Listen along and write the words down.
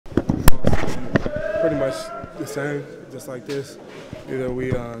Pretty much the same, just like this. Either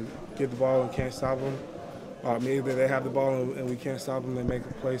we get the ball and can't stop them, either they have the ball and we can't stop them, they make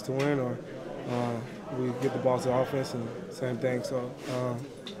plays to win, or we get the ball to the offense and same thing. So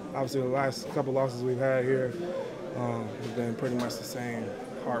obviously the last couple losses we've had here have been pretty much the same,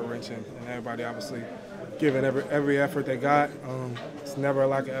 heart-wrenching, and everybody obviously giving every effort they got. It's never a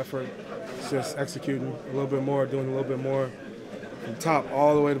lack of effort. It's just executing a little bit more, doing a little bit more from top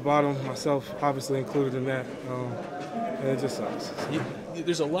all the way to bottom, myself obviously included in that. And it just sucks.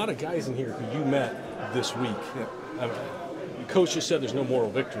 There's a lot of guys in here who you met this week. Yeah. The coach just said there's no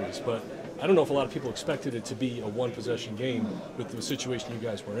moral victories, but I don't know if a lot of people expected it to be a one-possession game with the situation you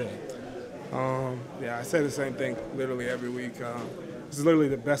guys were in. Yeah, I say the same thing literally every week. This is literally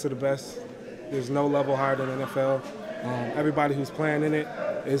the best of the best. There's no level higher than the NFL. Everybody who's playing in it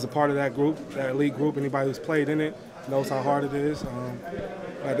is a part of that group, that elite group. Anybody who's played in it knows how hard it is.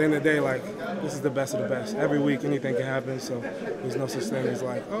 At the end of the day, like, this is the best of the best. Every week, anything can happen, so there's no such thing as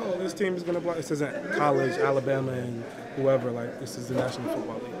like, oh, this team is going to block. This isn't college, Alabama, and whoever. Like, this is the National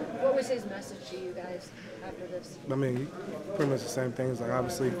Football League. What was his message to you guys after this? I mean, pretty much the same things. Like,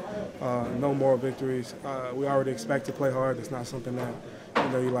 obviously, no moral victories. We already expect to play hard. It's not something that,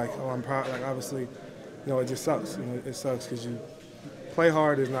 you're like, oh, I'm proud. Like, obviously, it just sucks. It sucks because you play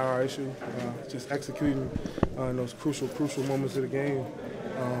hard is not our issue. Just executing in those crucial moments of the game.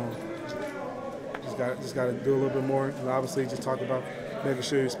 Just got to do a little bit more. And obviously, just talk about making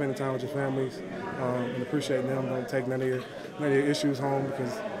sure you're spending time with your families and appreciating them. Don't take none of your issues home,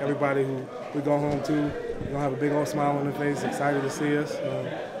 because everybody who we go home to, gonna have a big old smile on their face, excited to see us.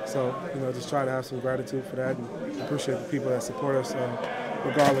 So just try to have some gratitude for that and appreciate the people that support us,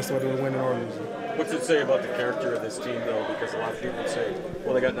 regardless of whether we're winning or losing. What's it say about the character of this team, though? Because a lot of people say,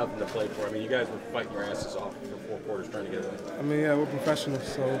 well, they got nothing to play for. I mean, you guys were fighting your asses off for 4 quarters trying to get it. I mean, yeah, we're professionals,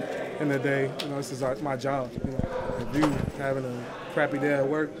 so in the day, this is my job. If you having a crappy day at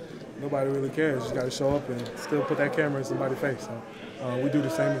work, nobody really cares. You just got to show up and still put that camera in somebody's face. So we do the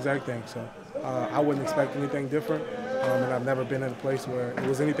same exact thing. So I wouldn't expect anything different, and I've never been in a place where it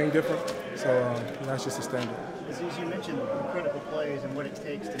was anything different. So that's just a standard. Azeez, you mentioned the critical plays and what it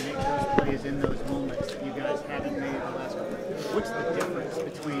takes to make those plays in those moments that you guys haven't made the last couple. What's the difference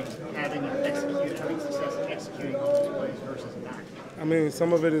between having success executing on those plays versus not? I mean,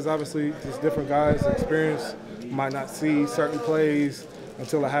 some of it is obviously just different guys' experience. Might not see certain plays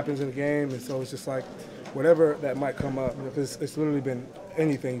until it happens in the game, and so it's just like whatever that might come up. Because it's literally been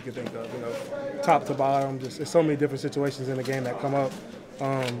anything you can think of, top to bottom. There's so many different situations in the game that come up.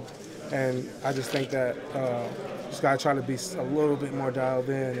 And I just think that just got to try to be a little bit more dialed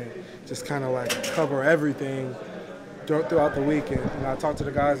in and just kind of like cover everything throughout the week. And I talked to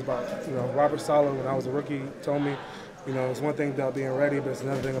the guys about, Robert Saleh, when I was a rookie, told me, it's one thing about being ready, but it's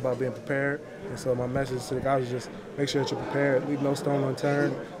another thing about being prepared. And so my message to the guys is just make sure that you're prepared, leave no stone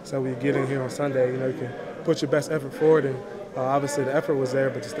unturned, so when you get in here on Sunday, you can put your best effort forward. And obviously the effort was there,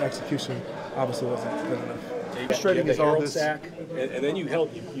 but just the execution obviously wasn't good enough. Frustrating is all this sack, and then you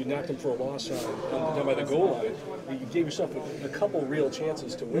knocked him for a loss down by the goal line. You gave yourself a couple real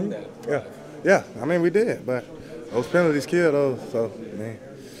chances to win that. Yeah. I mean, we did, but those penalties kill those. So,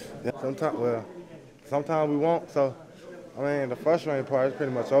 yeah. Sometimes we won't. So, I mean, the frustrating part is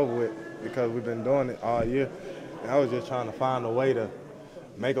pretty much over with because we've been doing it all year. And I was just trying to find a way to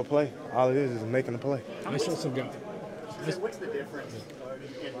make a play. All it is making a play. I saw some guys. What's the difference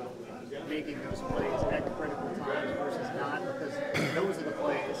in making those plays at critical times versus not? Because those are the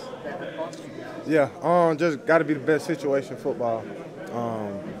plays that have cost you guys. Yeah, just got to be the best situation football.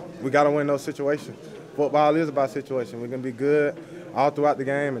 We got to win those situations. Football is about situation. We're going to be good all throughout the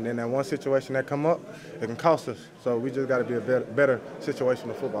game, and then that one situation that come up, it can cost us. So we just got to be a better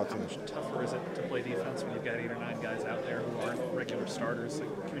situational football team. How tougher is it to play defense when you've got 8 or 9 guys out there who aren't regular starters,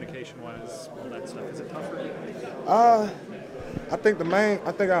 like communication-wise, all that stuff? Is it tougher? I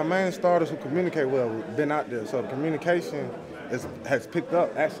think our main starters who communicate well have been out there. So the communication has picked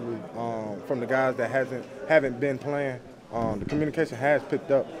up actually from the guys that haven't been playing. The communication has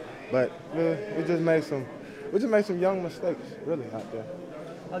picked up, but we just made some young mistakes really out there.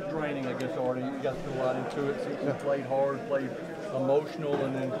 How draining, I guess, Arden? You got to put a lot into it. So you played hard, played emotional,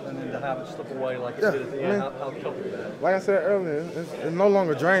 and then to have it slip away like it did at the end. How tough is that? Like I said earlier, it's no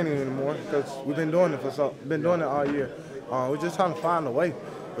longer draining anymore because we've been doing it all year. We're just trying to find a way.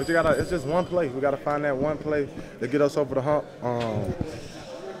 It's just one play. We got to find that one play to get us over the hump.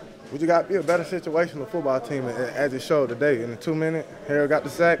 We just got to be a better situational football team, as it showed today. In the 2 minute, Harold got the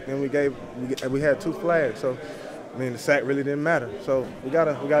sack, and we had 2 flags. So, I mean, the sack really didn't matter. So we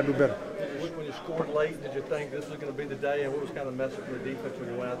gotta do better. When you scored late, did you think this was going to be the day? And what was kind of the message from the defense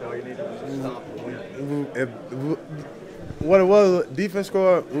when you went out there? All you needed was to stop and win. What it was, defense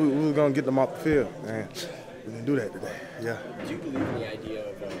scored, we were going to get them off the field. And we didn't do that today. Yeah. Do you believe in the idea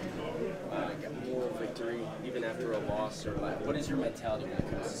of a moral victory even after a loss, or like, what is your mentality when it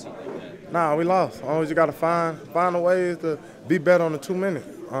comes to something like that? Nah, we lost. Always you got to find a way to be better on the 2 minute.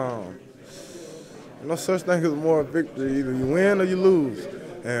 No such thing as more victory. Either you win or you lose,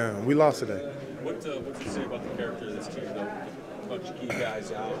 and we lost today. What's it say about the character of this team, though? A bunch of key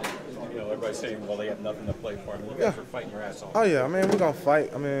guys out. You know, everybody's saying, well, they have nothing to play for. I mean, you guys are fighting your ass off. Oh yeah, I mean, we're gonna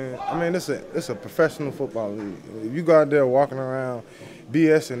fight. I mean, it's a professional football league. If you go out there walking around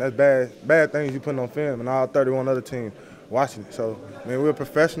BSing, that's bad things you putting on film, and all 31 other teams watching it. So, I mean, we're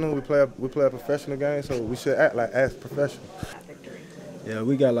professional. We play a professional game, so we should act like as professionals. Yeah,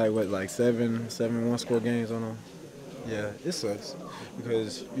 we got like seven one-score games on them. Yeah, it sucks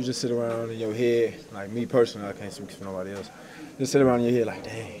because you just sit around in your head. Like me personally, I can't speak for nobody else. Just sit around in your head like,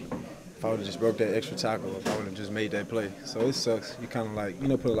 dang, if I would have just broke that extra tackle, if I would have just made that play. So it sucks. You kind of like,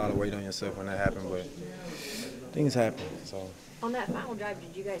 put a lot of weight on yourself when that happened, but things happen. So. On that final drive,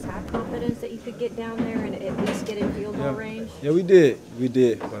 did you guys have confidence that you could get down there and at least get in field goal range? Yeah, we did.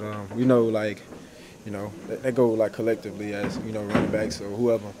 But we know, like, that go like collectively as, running backs or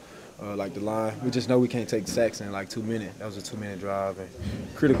whoever, like the line. We just know we can't take sacks in like 2 minutes. That was a 2-minute drive and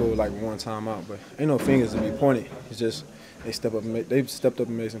critical like one timeout. But ain't no fingers to be pointed. It's just they stepped up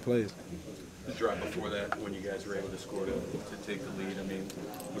and made some plays. The drive before that, when you guys were able to score to take the lead, I mean,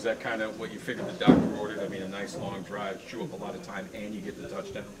 was that kind of what you figured the doctor ordered? I mean, a nice long drive, chew up a lot of time, and you get the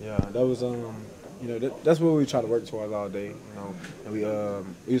touchdown. Yeah, that was that's what we try to work towards all day. And we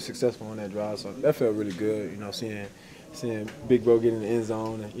were successful on that drive, so that felt really good. Seeing Big Bro get in the end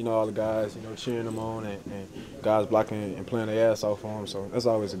zone, and all the guys cheering him on, and guys blocking and playing their ass off for him. So that's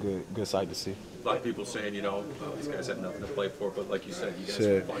always a good sight to see. A lot of people saying, these guys have nothing to play for, but like you said, you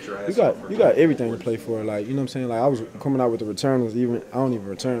guys fought your ass off. You got everything to play for. Like, what I'm saying? Like, I was coming out with the returners. I don't even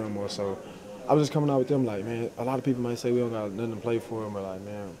return no more. So I was just coming out with them like, man, a lot of people might say we don't got nothing to play for, but like,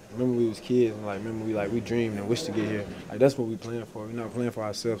 man, remember we was kids, and like, remember we dreamed and wished to get here. Like, that's what we playing for. We're not playing for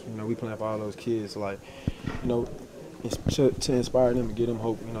ourselves. We playing for all those kids. So like, to inspire them and give them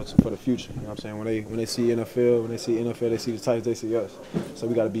hope, for the future. You know what I'm saying? When they see NFL, they see the Titans, they see us. So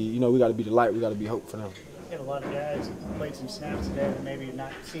we got to be, we got to be the light. We got to be hope for them. You have a lot of guys who played some snaps today that maybe have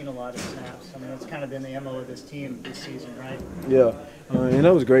not seen a lot of snaps. I mean, that's kind of been the MO of this team this season, right? Yeah, and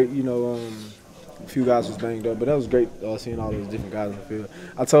that was great. A few guys was banged up, but that was great seeing all those different guys in the field.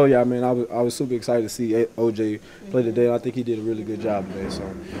 I told y'all, man, I was super excited to see OJ play today. I think he did a really good job today. So,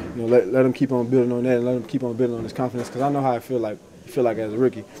 let him keep on building on that, and let him keep on building on his confidence. Because I know how I feel like as a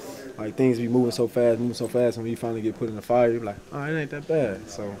rookie, like things be moving so fast, and when you finally get put in the fire, you're like, oh, it ain't that bad.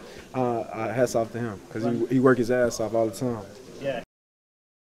 So, hats off to him because he work his ass off all the time.